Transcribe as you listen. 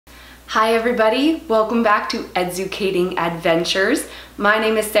Hi everybody, welcome back to Educating Adventures. My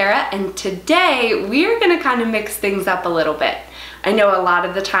name is Sarah and today we're going to kind of mix things up a little bit. I know a lot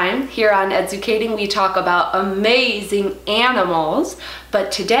of the time here on Educating we talk about amazing animals,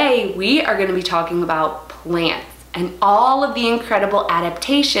 but today we are going to be talking about plants and all of the incredible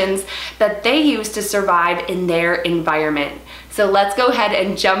adaptations that they use to survive in their environment. So let's go ahead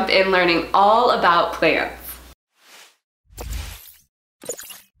and jump in learning all about plants.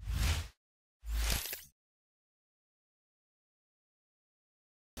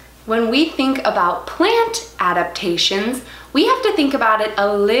 When we think about plant adaptations, we have to think about it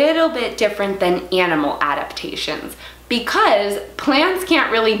a little bit different than animal adaptations because plants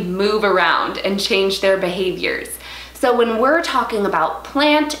can't really move around and change their behaviors. So when we're talking about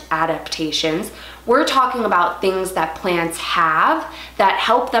plant adaptations, we're talking about things that plants have that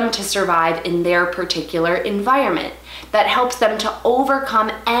help them to survive in their particular environment, that helps them to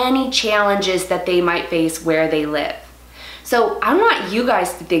overcome any challenges that they might face where they live. So I want you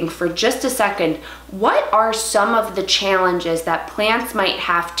guys to think for just a second, what are some of the challenges that plants might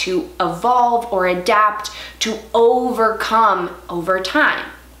have to evolve or adapt to overcome over time?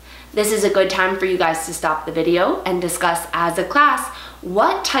 This is a good time for you guys to stop the video and discuss as a class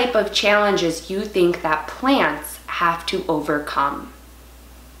what type of challenges you think that plants have to overcome.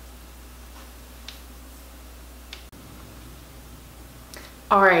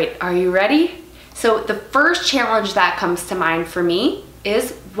 All right, are you ready? So the first challenge that comes to mind for me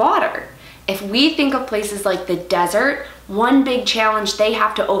is water. If we think of places like the desert, one big challenge they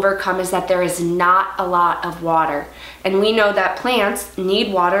have to overcome is that there is not a lot of water. And we know that plants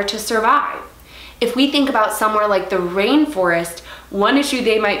need water to survive. If we think about somewhere like the rainforest, one issue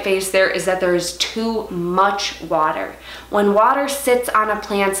they might face there is that there is too much water. When water sits on a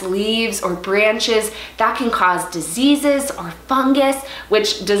plant's leaves or branches, that can cause diseases or fungus,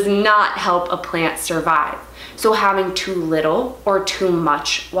 which does not help a plant survive. So having too little or too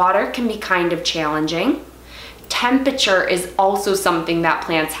much water can be kind of challenging. Temperature is also something that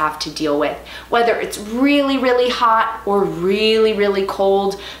plants have to deal with. Whether it's really, really hot or really, really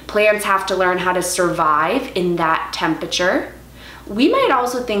cold, plants have to learn how to survive in that temperature. We might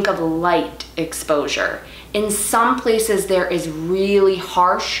also think of light exposure. In some places there is really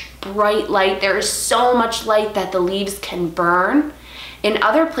harsh, bright light. There is so much light that the leaves can burn. In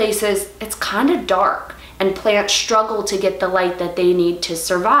other places, it's kind of dark and plants struggle to get the light that they need to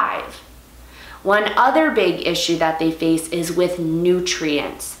survive. One other big issue that they face is with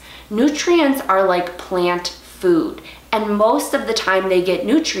nutrients. Nutrients are like plant food, and most of the time they get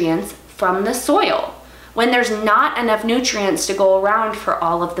nutrients from the soil. When there's not enough nutrients to go around for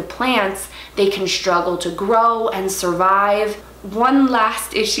all of the plants, they can struggle to grow and survive. One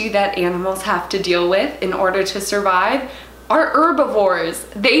last issue that animals have to deal with in order to survive are herbivores.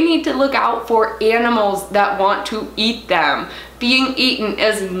 They need to look out for animals that want to eat them. Being eaten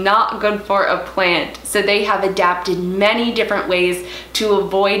is not good for a plant, so they have adapted many different ways to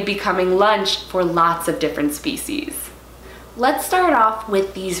avoid becoming lunch for lots of different species. Let's start off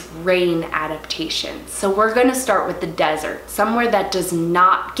with these rain adaptations. So we're going to start with the desert, somewhere that does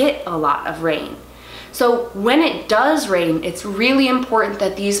not get a lot of rain. So when it does rain, it's really important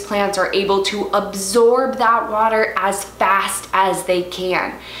that these plants are able to absorb that water as fast as they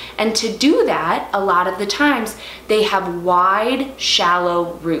can. And to do that, a lot of the times, they have wide,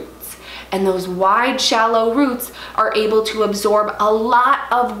 shallow roots. And those wide, shallow roots are able to absorb a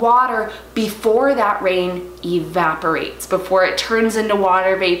lot of water before that rain evaporates, before it turns into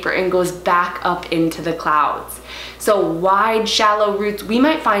water vapor and goes back up into the clouds. So wide, shallow roots we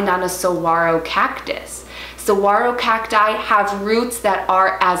might find on a saguaro cactus. Saguaro cacti have roots that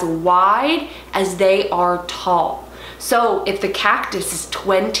are as wide as they are tall. So if the cactus is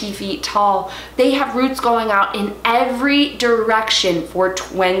 20 feet tall, they have roots going out in every direction for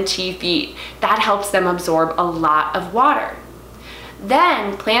 20 feet. That helps them absorb a lot of water.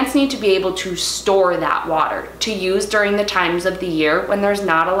 Then plants need to be able to store that water to use during the times of the year when there's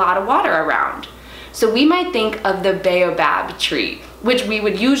not a lot of water around. So we might think of the Baobab tree, which we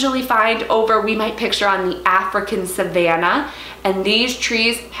would usually find we might picture on the African savanna. And these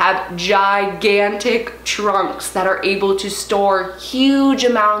trees have gigantic trunks that are able to store huge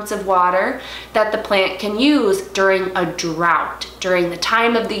amounts of water that the plant can use during a drought, during the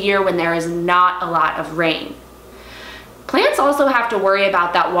time of the year when there is not a lot of rain. Plants also have to worry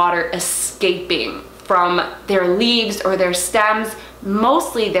about that water escaping from their leaves or their stems,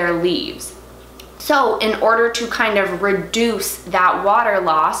 mostly their leaves. So in order to kind of reduce that water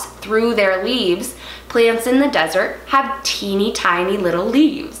loss through their leaves, plants in the desert have teeny tiny little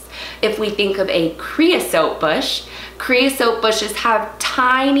leaves. If we think of a creosote bush, Creosote bushes have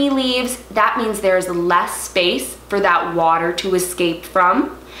tiny leaves. That means there's less space for that water to escape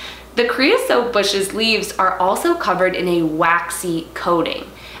from. The creosote bush's leaves are also covered in a waxy coating.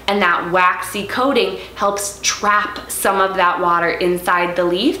 And that waxy coating helps trap some of that water inside the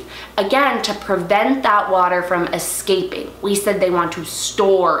leaf, again, to prevent that water from escaping. We said they want to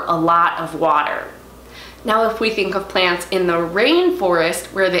store a lot of water. Now, if we think of plants in the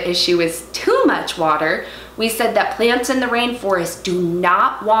rainforest where the issue is too much water, we said that plants in the rainforest do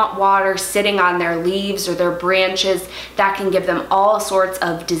not want water sitting on their leaves or their branches. That can give them all sorts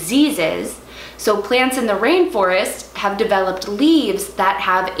of diseases. So plants in the rainforest have developed leaves that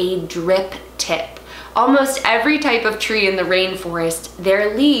have a drip tip. Almost every type of tree in the rainforest,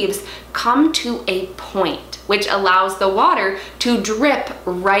 their leaves come to a point, which allows the water to drip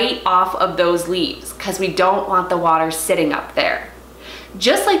right off of those leaves because we don't want the water sitting up there.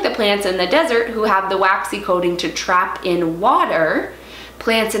 Just like the plants in the desert who have the waxy coating to trap in water,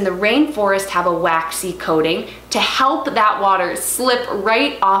 plants in the rainforest have a waxy coating to help that water slip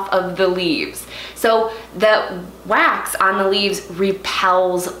right off of the leaves. So the wax on the leaves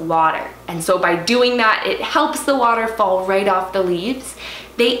repels water. And so by doing that, it helps the water fall right off the leaves.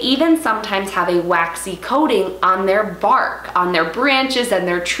 They even sometimes have a waxy coating on their bark, on their branches and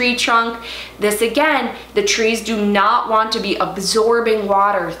their tree trunk. This again, the trees do not want to be absorbing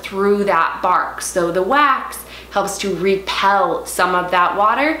water through that bark. So the wax helps to repel some of that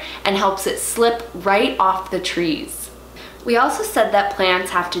water and helps it slip right off the trees. We also said that plants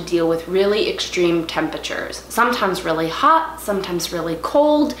have to deal with really extreme temperatures, sometimes really hot, sometimes really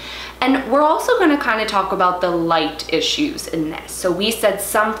cold, and we're also going to kind of talk about the light issues in this. So we said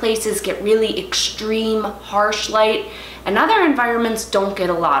some places get really extreme, harsh light, and other environments don't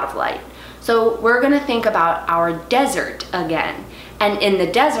get a lot of light. So we're going to think about our desert again. And in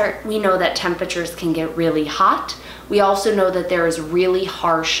the desert, we know that temperatures can get really hot. We also know that there is really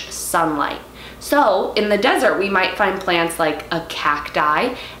harsh sunlight. So in the desert, we might find plants like a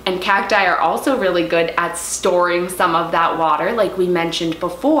cacti, and cacti are also really good at storing some of that water, like we mentioned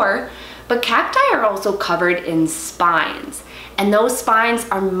before, but cacti are also covered in spines. And those spines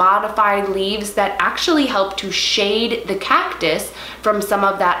are modified leaves that actually help to shade the cactus from some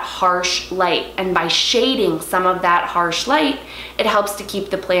of that harsh light. And by shading some of that harsh light, it helps to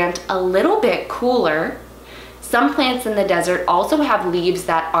keep the plant a little bit cooler. Some plants in the desert also have leaves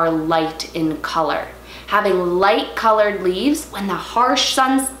that are light in color. Having light colored leaves, when the harsh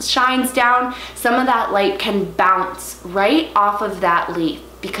sun shines down, some of that light can bounce right off of that leaf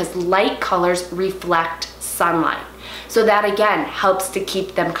because light colors reflect sunlight. So that again helps to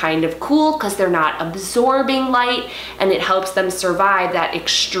keep them kind of cool because they're not absorbing light, and it helps them survive that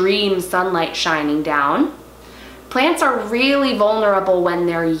extreme sunlight shining down. Plants are really vulnerable when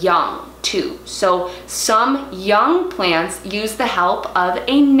they're young too. So some young plants use the help of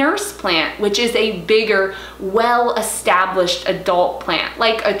a nurse plant, which is a bigger, well-established adult plant,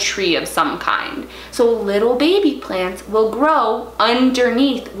 like a tree of some kind. So little baby plants will grow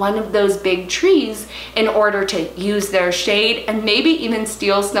underneath one of those big trees in order to use their shade and maybe even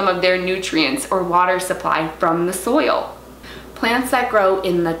steal some of their nutrients or water supply from the soil. Plants that grow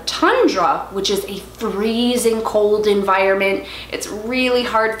in the tundra, which is a freezing cold environment. It's really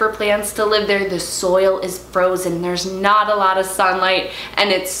hard for plants to live there. The soil is frozen, there's not a lot of sunlight, and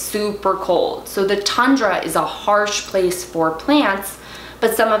it's super cold. So the tundra is a harsh place for plants,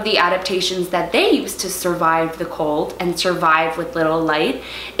 but some of the adaptations that they use to survive the cold and survive with little light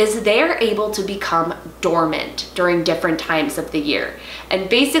is they're able to become dormant during different times of the year. And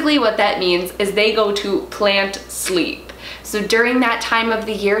basically what that means is they go to plant sleep. So during that time of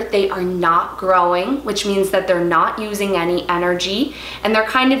the year, they are not growing, which means that they're not using any energy, and they're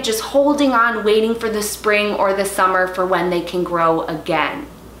kind of just holding on, waiting for the spring or the summer for when they can grow again.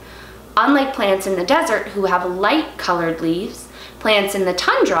 Unlike plants in the desert who have light colored leaves, plants in the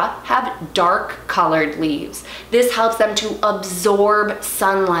tundra have dark colored leaves. This helps them to absorb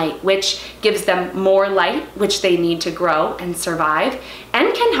sunlight, which gives them more light, which they need to grow and survive,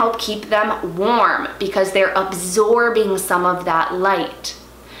 and can help keep them warm because they're absorbing some of that light.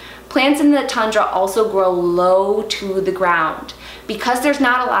 Plants in the tundra also grow low to the ground. Because there's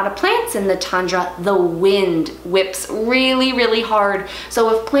not a lot of plants in the tundra, the wind whips really, really hard.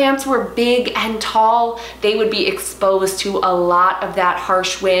 So if plants were big and tall, they would be exposed to a lot of that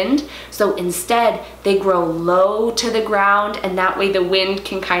harsh wind. So instead, they grow low to the ground, and that way the wind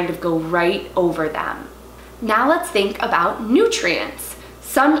can kind of go right over them. Now let's think about nutrients.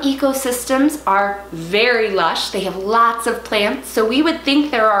 Some ecosystems are very lush. They have lots of plants, so we would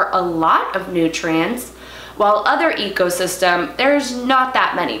think there are a lot of nutrients, while other ecosystem, there's not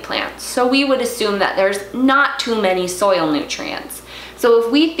that many plants. So we would assume that there's not too many soil nutrients. So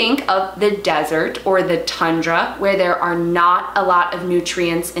if we think of the desert or the tundra, where there are not a lot of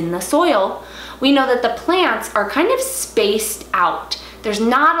nutrients in the soil, we know that the plants are kind of spaced out. There's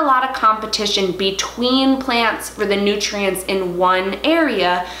not a lot of competition between plants for the nutrients in one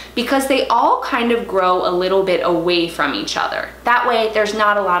area because they all kind of grow a little bit away from each other. That way, there's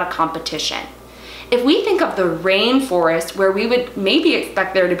not a lot of competition. If we think of the rainforest, where we would maybe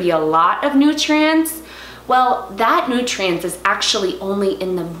expect there to be a lot of nutrients, well, that nutrients is actually only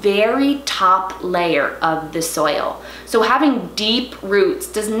in the very top layer of the soil. So having deep roots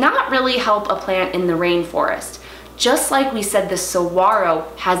does not really help a plant in the rainforest. Just like we said, the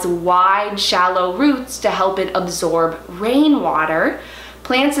saguaro has wide, shallow roots to help it absorb rainwater.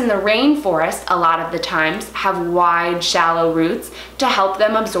 Plants in the rainforest, a lot of the times, have wide, shallow roots to help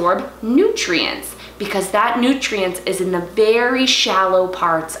them absorb nutrients, because that nutrients is in the very shallow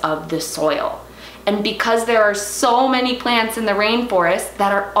parts of the soil. And because there are so many plants in the rainforest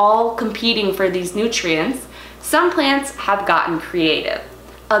that are all competing for these nutrients, some plants have gotten creative.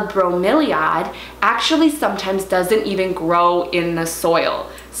 A bromeliad actually sometimes doesn't even grow in the soil.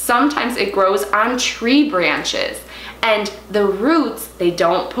 Sometimes it grows on tree branches. And the roots, they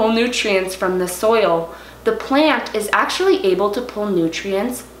don't pull nutrients from the soil. The plant is actually able to pull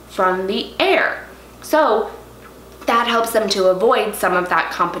nutrients from the air. So that helps them to avoid some of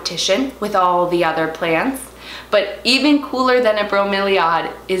that competition with all the other plants. But even cooler than a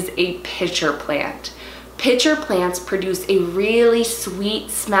bromeliad is a pitcher plant. Pitcher plants produce a really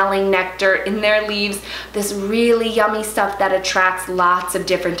sweet smelling nectar in their leaves, this really yummy stuff that attracts lots of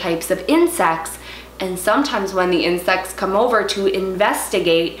different types of insects. And sometimes when the insects come over to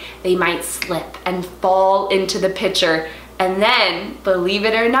investigate, they might slip and fall into the pitcher. And then, believe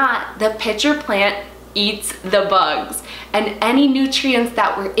it or not, the pitcher plant eats the bugs. And any nutrients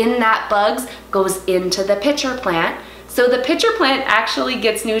that were in that bugs goes into the pitcher plant. So the pitcher plant actually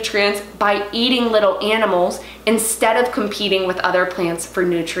gets nutrients by eating little animals instead of competing with other plants for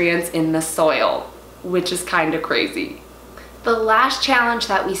nutrients in the soil, which is kind of crazy. The last challenge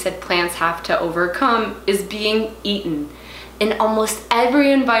that we said plants have to overcome is being eaten. In almost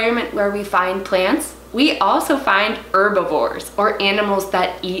every environment where we find plants, we also find herbivores, or animals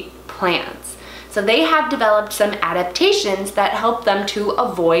that eat plants. So they have developed some adaptations that help them to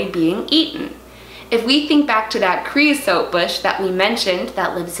avoid being eaten. If we think back to that creosote bush that we mentioned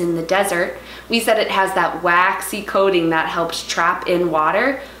that lives in the desert, we said it has that waxy coating that helps trap in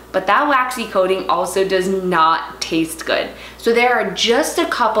water, but that waxy coating also does not taste good. So there are just a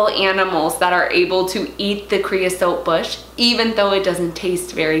couple animals that are able to eat the creosote bush, even though it doesn't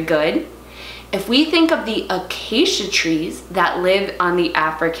taste very good. If we think of the acacia trees that live on the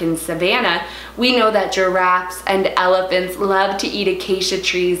African savanna, we know that giraffes and elephants love to eat acacia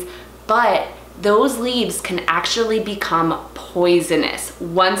trees, but those leaves can actually become poisonous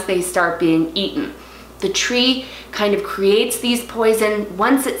once they start being eaten. The tree kind of creates these poison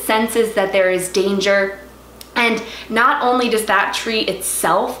once it senses that there is danger. And not only does that tree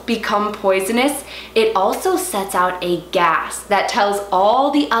itself become poisonous, it also sets out a gas that tells all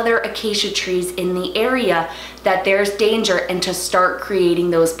the other acacia trees in the area that there's danger and to start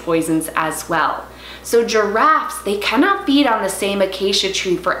creating those poisons as well. So giraffes, they cannot feed on the same acacia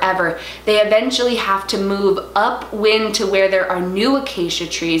tree forever. They eventually have to move upwind to where there are new acacia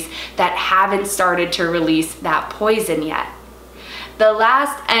trees that haven't started to release that poison yet. The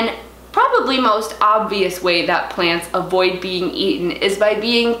last and probably most obvious way that plants avoid being eaten is by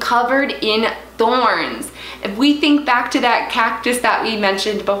being covered in thorns. If we think back to that cactus that we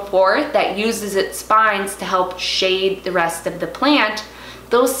mentioned before that uses its spines to help shade the rest of the plant,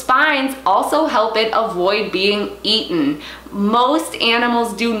 those spines also help it avoid being eaten. Most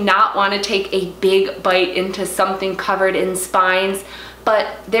animals do not want to take a big bite into something covered in spines,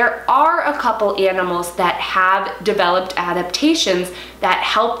 but there are a couple animals that have developed adaptations that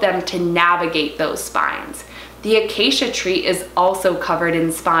help them to navigate those spines. The acacia tree is also covered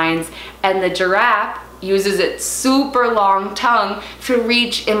in spines, and the giraffe uses its super long tongue to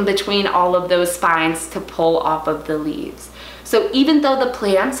reach in between all of those spines to pull off of the leaves. So even though the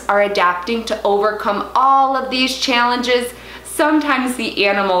plants are adapting to overcome all of these challenges, sometimes the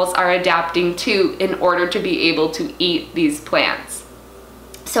animals are adapting too in order to be able to eat these plants.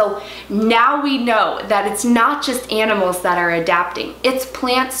 So now we know that it's not just animals that are adapting, it's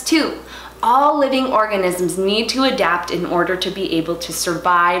plants too. All living organisms need to adapt in order to be able to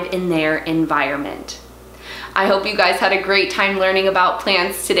survive in their environment. I hope you guys had a great time learning about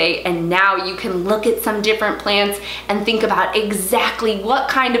plants today, and now you can look at some different plants and think about exactly what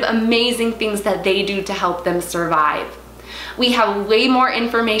kind of amazing things that they do to help them survive. We have way more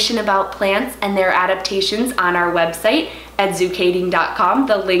information about plants and their adaptations on our website, edzucating.com.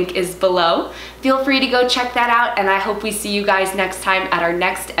 The link is below. Feel free to go check that out, and I hope we see you guys next time at our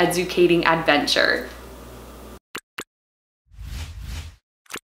next Edzucating adventure.